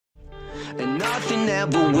and nothing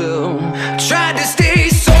ever will. Tried to stay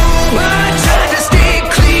sober, tried to stay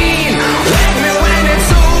clean. Wake me when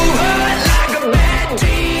it's over, like a bad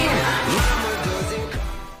dream. Mama doesn't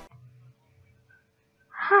come.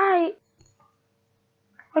 Hi.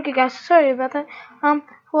 Okay guys, sorry about that.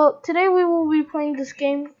 Well, today we will be playing this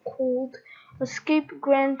game called Escape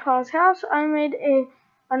Grandpa's House. I made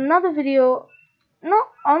another video, not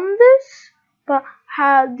on this, but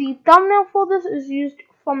the thumbnail for this is used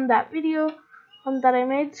from that video that I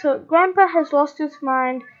made. So, Grandpa has lost his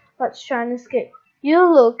mind. Let's try and escape. You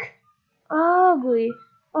look ugly.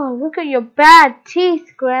 Oh, look at your bad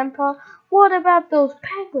teeth, Grandpa. What about those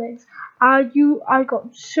peg legs? I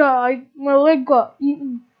got shot. My leg got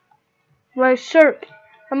eaten. My shirt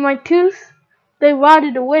and my tooth, they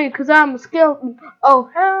rotted away because I'm a skeleton. Oh,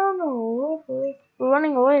 hell no. We're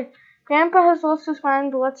running away. Grandpa has lost his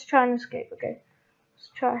mind. Let's try and escape. Okay. Let's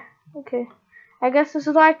try. Okay. I guess this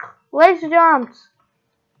is like laser jumps.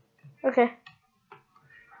 Okay.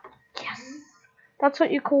 Yes. That's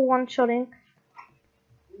what you call one-shotting.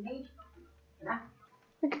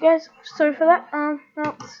 Okay, guys. Sorry for that.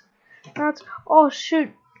 Oh,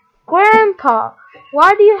 shoot. Grandpa,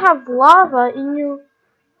 why do you have lava in your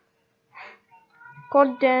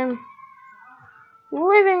goddamn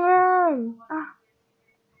living room?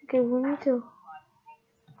 Okay, we need to.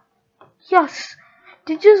 Yes!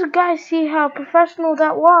 Did you guys see how professional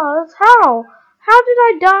that was? How? How did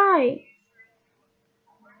I die?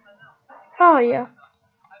 Oh, yeah.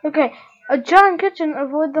 Okay, a giant kitchen,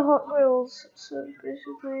 avoid the hot wheels. So,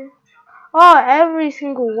 basically. Oh, every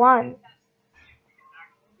single one.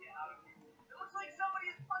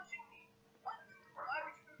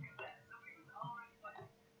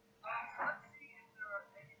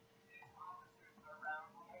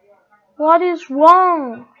 What is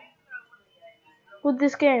wrong with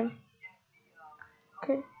this game?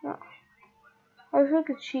 Okay, no. I think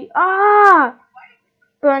it's cheat.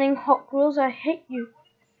 Burning hot grills, I hate you.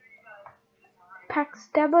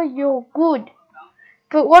 Backstabber, you're good.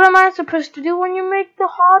 But what am I supposed to do when you make the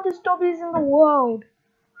hardest zombies in the world?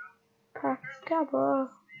 Backstabber.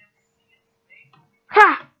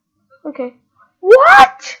 Ha! Okay.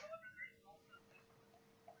 What?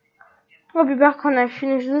 I'll be back when I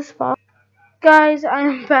finish this part. Guys, I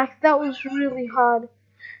am back. That was really hard.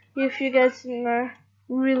 If you guys didn't know.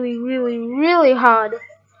 Really, really, really hard.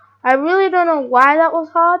 I really don't know why that was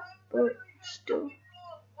hard, but still.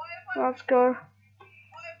 Let's go.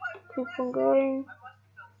 Keep on going.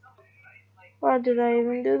 Why did I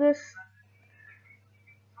even do this?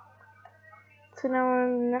 So now we're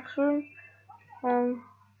in the next room.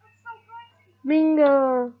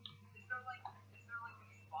 Bingo.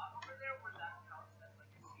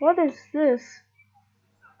 What is this?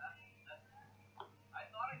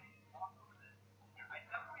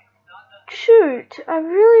 Shoot, I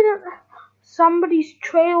really don't know. Somebody's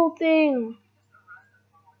trail thing.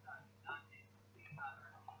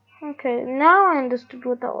 Okay, now I understood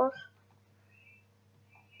what that was.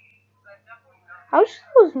 I wish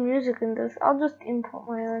there was music in this. I'll just import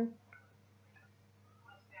my own.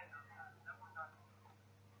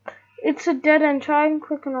 It's a dead end. Try and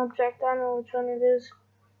click an object. I know which one it is.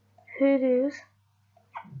 Who it is.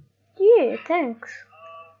 Yeah, thanks.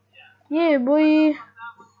 Yeah, boy.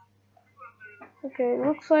 Okay,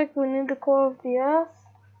 looks like we need the core of the earth.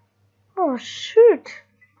 Oh, shoot.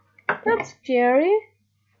 That's scary.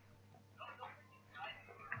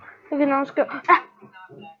 Okay, now let's go.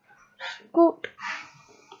 Scoot.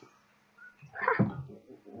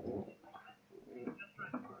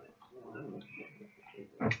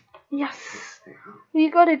 Yes. We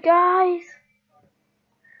got it, guys.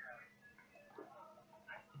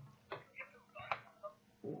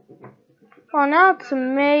 Oh, now it's a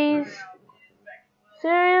maze.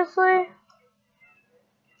 Seriously?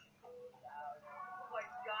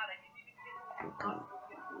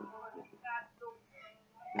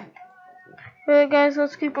 Okay, guys,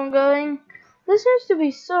 let's keep on going. This seems to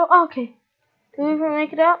be so... Okay. Did we even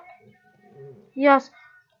make it out? Yes.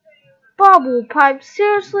 Bubble pipe.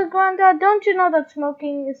 Seriously, Granddad? Don't you know that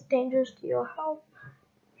smoking is dangerous to your health?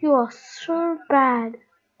 You are so bad,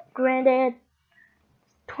 Granddad.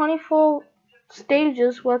 24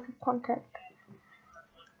 stages worth of content.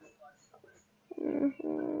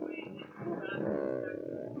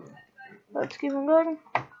 Let's keep on going.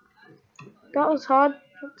 That was hard.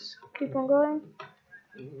 Let's keep on going.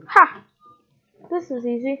 Ha! This is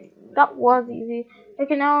easy. That was easy.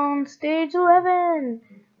 Okay, now on stage 11.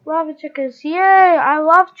 Lava checkers. Yay! I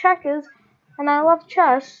love checkers. And I love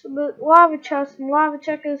chess. But lava chess and lava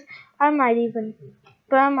checkers, I might even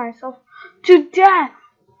burn myself to death.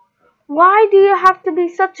 Why do you have to be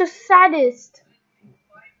such a sadist?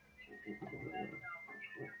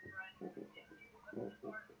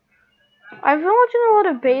 I've been watching a lot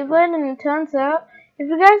of Beyblade, and it turns out, if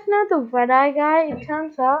you guys know the red-eye guy, it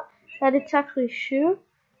turns out that it's actually Shu.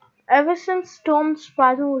 Ever since Storm's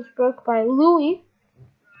Spider was broke by Louie,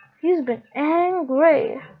 he's been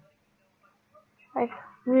angry. Like,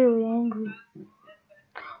 really angry.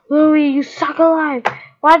 Louie, you suck alive!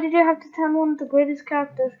 Why did you have to turn one of the greatest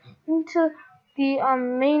characters into the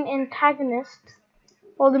main antagonist,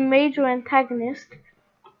 or the major antagonist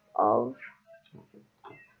of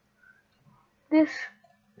this,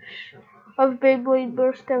 of Beyblade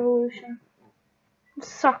Burst Evolution? It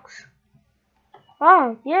sucks.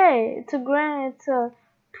 Oh, yay! It's a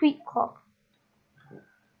tweet clock.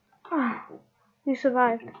 Ah, we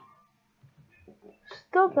survived.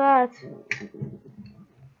 Still that.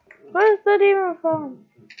 Where is that even from?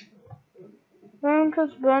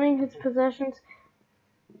 Grandpa's burning his possessions.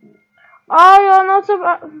 Oh, you're not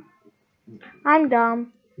supposed. I'm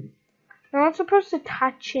dumb. You're not supposed to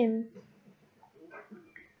touch him.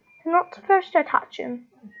 You're not supposed to touch him.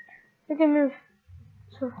 You can move.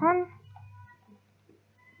 So one.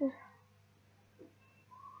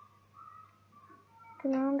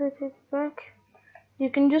 Can I take it back? You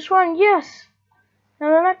can just run. Yes. Now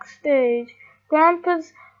the next stage.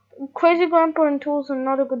 Grandpa's Crazy Grandpa and tools are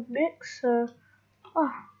not a good mix. So,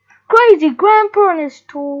 Crazy Grandpa and his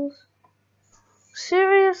tools.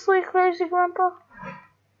 Seriously, Crazy Grandpa?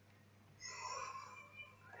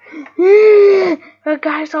 Alright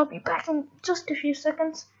guys, I'll be back in just a few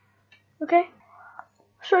seconds. Okay?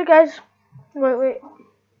 Sorry guys. Wait.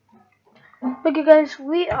 Okay guys,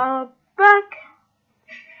 we are back.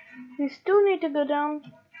 We still need to go down.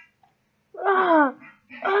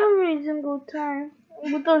 Every single time.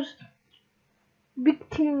 With those big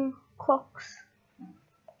ting clocks.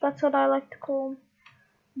 That's what I like to call them.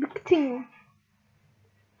 Big ting.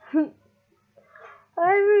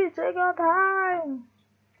 Every single time.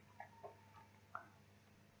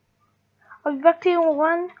 I'll be back to you in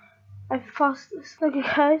one. I fast this. Okay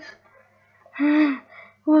guys. It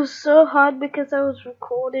was so hard because I was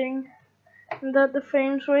recording and that the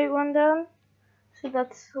frames rate went down. So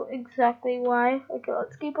that's exactly why. Okay,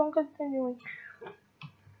 let's keep on continuing.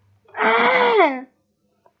 That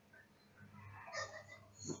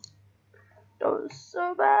was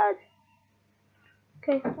so bad.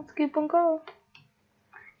 Okay, let's keep on going.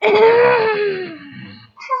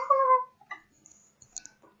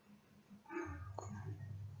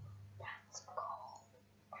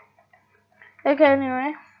 Okay,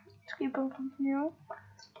 anyway, let's keep on continuing.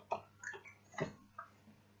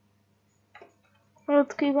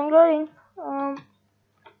 Let's keep on going.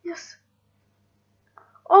 Yes.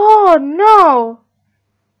 Oh no!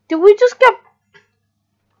 Did we just get?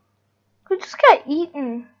 We just got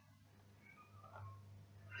eaten.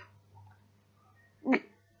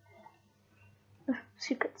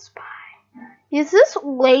 Secret spy. Is this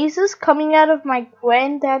lasers coming out of my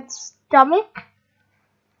granddad's stomach?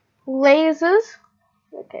 Lasers?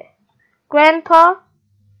 Okay. Grandpa,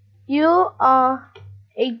 you are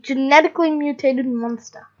a genetically mutated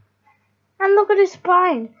monster. And look at his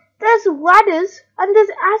spine. There's ladders and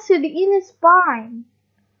there's acid in his spine.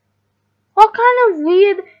 What kind of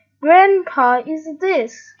weird grandpa is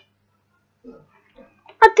this?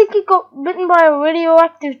 I think he got bitten by a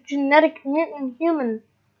radioactive genetic mutant human.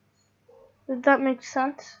 Does that make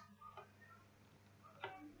sense?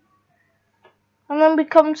 And then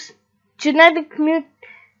becomes genetic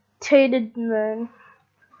mutated man.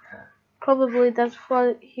 Probably that's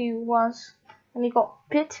what he was. And he got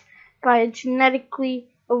bit by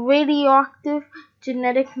a radioactive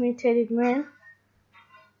genetic mutated man.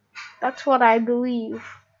 That's what I believe.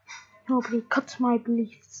 Nobody cuts my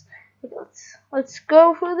beliefs. Let's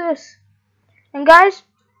go through this. And guys,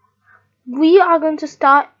 we are going to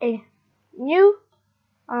start a new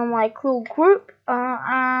like little group.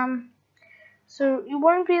 So it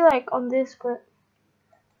won't be like on this, but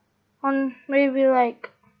on maybe like.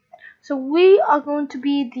 So we are going to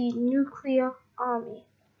be the nuclear army.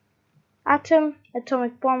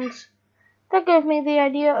 Atomic bombs. That gave me the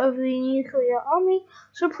idea of the nuclear army.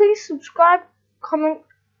 So please subscribe, comment,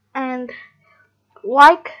 and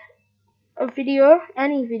like a video,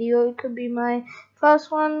 any video. It could be my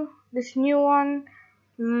first one, this new one,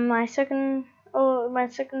 my second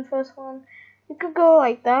first one. It could go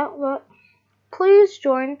like that, but please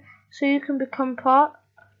join so you can become part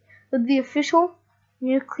of the official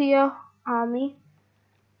nuclear army.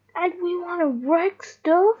 And we want to wreck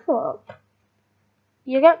stuff up.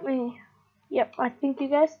 You get me? Yep, I think you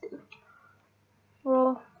guys do.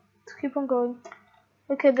 Well, let's keep on going.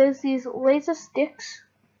 Okay, there's these laser sticks.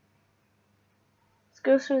 Let's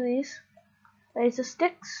go through these laser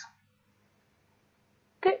sticks.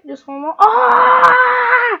 Okay, just one more.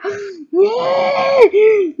 Ah! Yeah!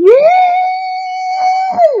 Yeah!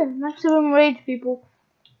 Maximum rage, people.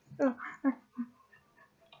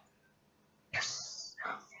 Yes.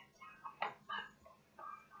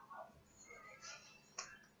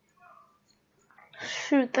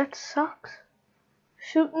 Shoot, that sucks.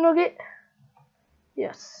 Shoot, Nugget.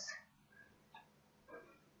 Yes.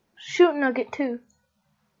 Shoot, Nugget 2.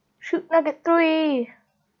 Shoot, Nugget 3.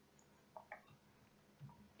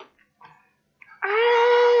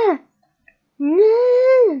 Ah!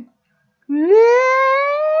 No! No!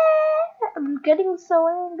 I'm getting so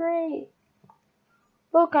angry.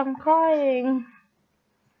 Look, I'm crying.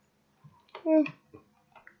 Okay,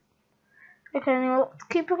 anyway, let's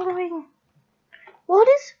keep going. What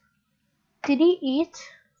is... Did he eat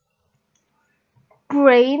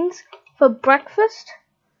brains for breakfast?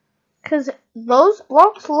 Because those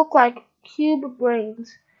blocks look like cube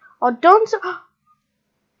brains. Oh, don't...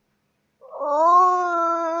 Oh,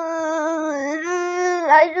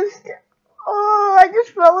 I just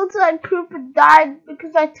fell inside poop and died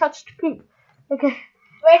because I touched poop. Okay.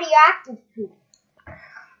 Radioactive poop.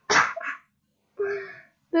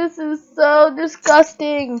 This is so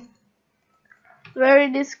disgusting. Very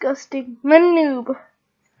disgusting. Manoob.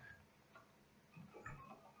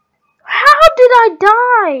 How did I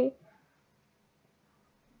die?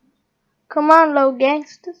 Come on, low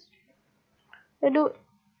gangsters. I do it.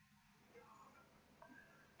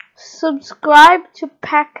 Subscribe to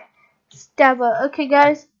Pack Stabber. Okay,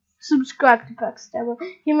 guys, subscribe to Pack Stabber.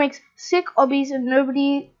 He makes sick obbies and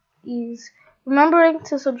nobody is remembering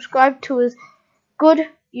to subscribe to his good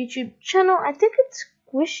YouTube channel. I think it's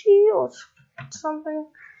Squishy or something.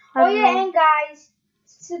 Oh yeah, and guys,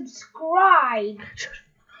 subscribe.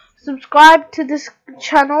 Subscribe to this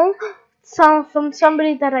channel from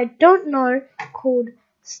somebody that I don't know called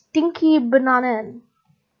Stinky Banana.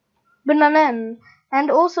 And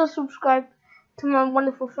also subscribe to my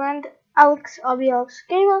wonderful friend Alex Alex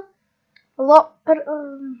Gamer. A lot, but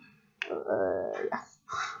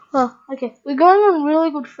oh, okay, we're going on really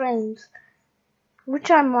good frames, which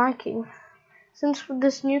I'm liking. Since with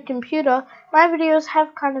this new computer, my videos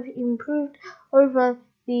have kind of improved over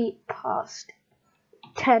the past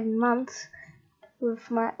 10 months. With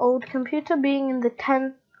my old computer being in the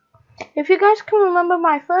 10th. If you guys can remember,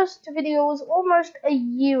 my first video was almost a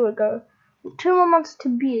year ago. 2 more months to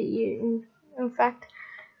be a year. In fact,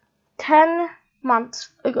 10 months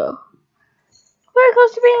ago. Very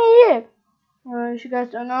close to being a year. If you guys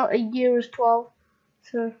don't know, a year is 12.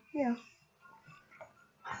 So, yeah.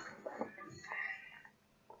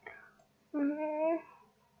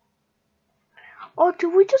 Oh,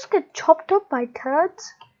 did we just get chopped up by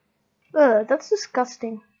turds? Ugh, that's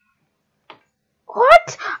disgusting.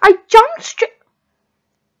 What? I jumped straight.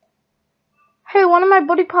 Hey, one of my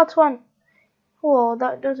body parts went. Oh,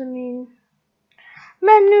 that doesn't mean.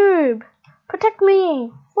 Man, noob, protect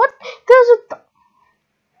me. What? There's a.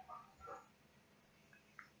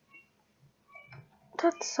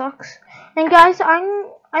 That sucks. And guys,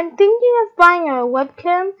 I'm thinking of buying a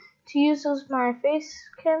webcam to use as my face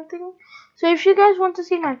cam thing. So if you guys want to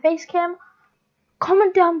see my face cam,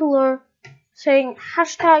 comment down below saying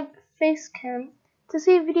 #facecam to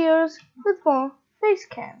see videos with more face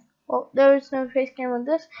cam. Well, there is no face cam on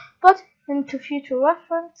this, but into future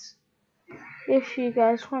reference if you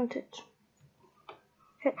guys want it.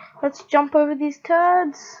 Okay, let's jump over these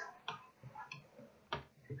turds.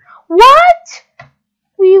 What?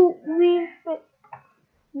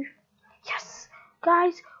 Yes,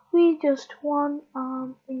 guys, we just won.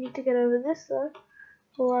 We need to get over this though,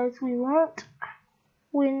 otherwise we won't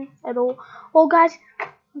win at all. Oh, guys,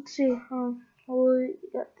 let's see. We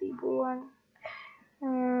got the blue one,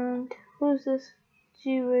 and who's this?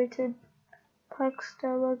 G-rated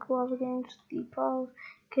Packstabber Glove against the Pals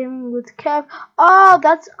Gaming with Kev. Oh,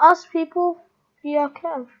 that's us, people. We are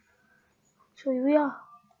Kev. Actually, we are.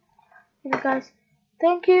 Okay, guys,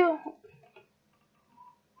 thank you.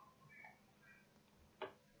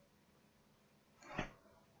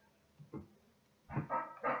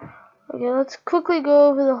 Okay, let's quickly go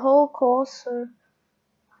over the whole course. So,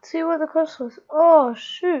 let's see what the course was. Oh,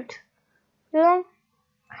 shoot. Yeah.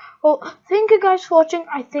 Well, thank you guys for watching.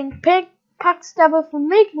 I thank Packstabber for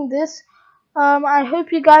making this. I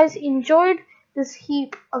hope you guys enjoyed this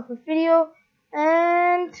heap of a video.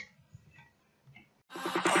 And...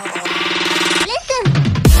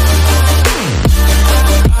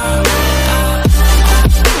 listen!